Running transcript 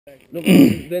No,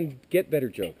 then get better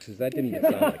jokes, because that didn't even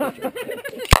sound like a joke.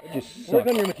 That just work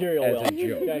on your material, as Will. a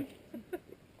joke. Okay.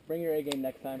 Bring your A game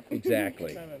next time.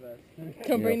 Exactly.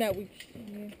 Come bring that week.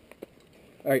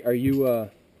 Are you,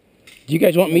 Do you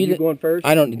guys want me to... going first?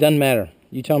 I don't... It doesn't matter.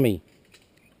 You tell me.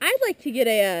 I'd like to get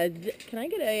a, can I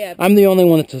get a... I'm the only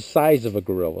one that's the size of a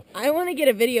gorilla. I want to get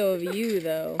a video of you,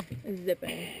 though,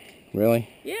 zipping. Really?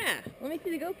 Yeah, let me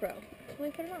see the GoPro. Let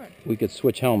me put it on. We could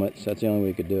switch helmets. That's the only way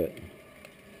we could do it.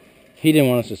 He didn't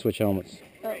want us to switch helmets.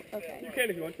 Oh, okay. You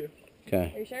can if you want to.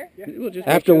 Okay. Are you sure? Yeah. We'll just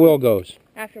After Will goes.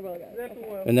 After Will goes.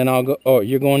 Okay. And then I'll go... Oh,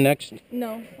 you're going next?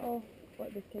 No, I'll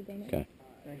let this kid go next. Okay.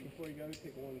 And before you go,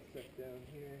 take one step down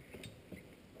here.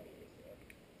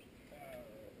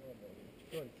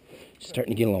 It's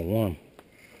starting to get a little warm.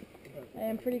 I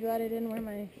am pretty glad I didn't wear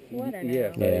my sweater now.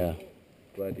 Yeah. Yeah.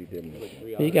 Glad you didn't.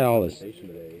 You got all this.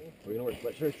 Today. We're going to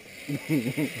wear sweatshirts.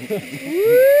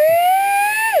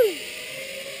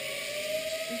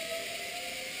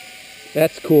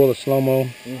 That's cool, the slow-mo.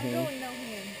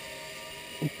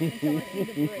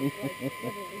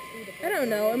 I don't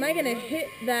know. Am I going to hit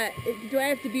that? Do I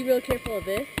have to be real careful of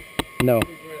this? No.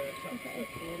 Okay.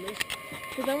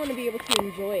 Because I want to be able to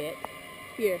enjoy it.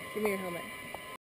 Here, give me your helmet.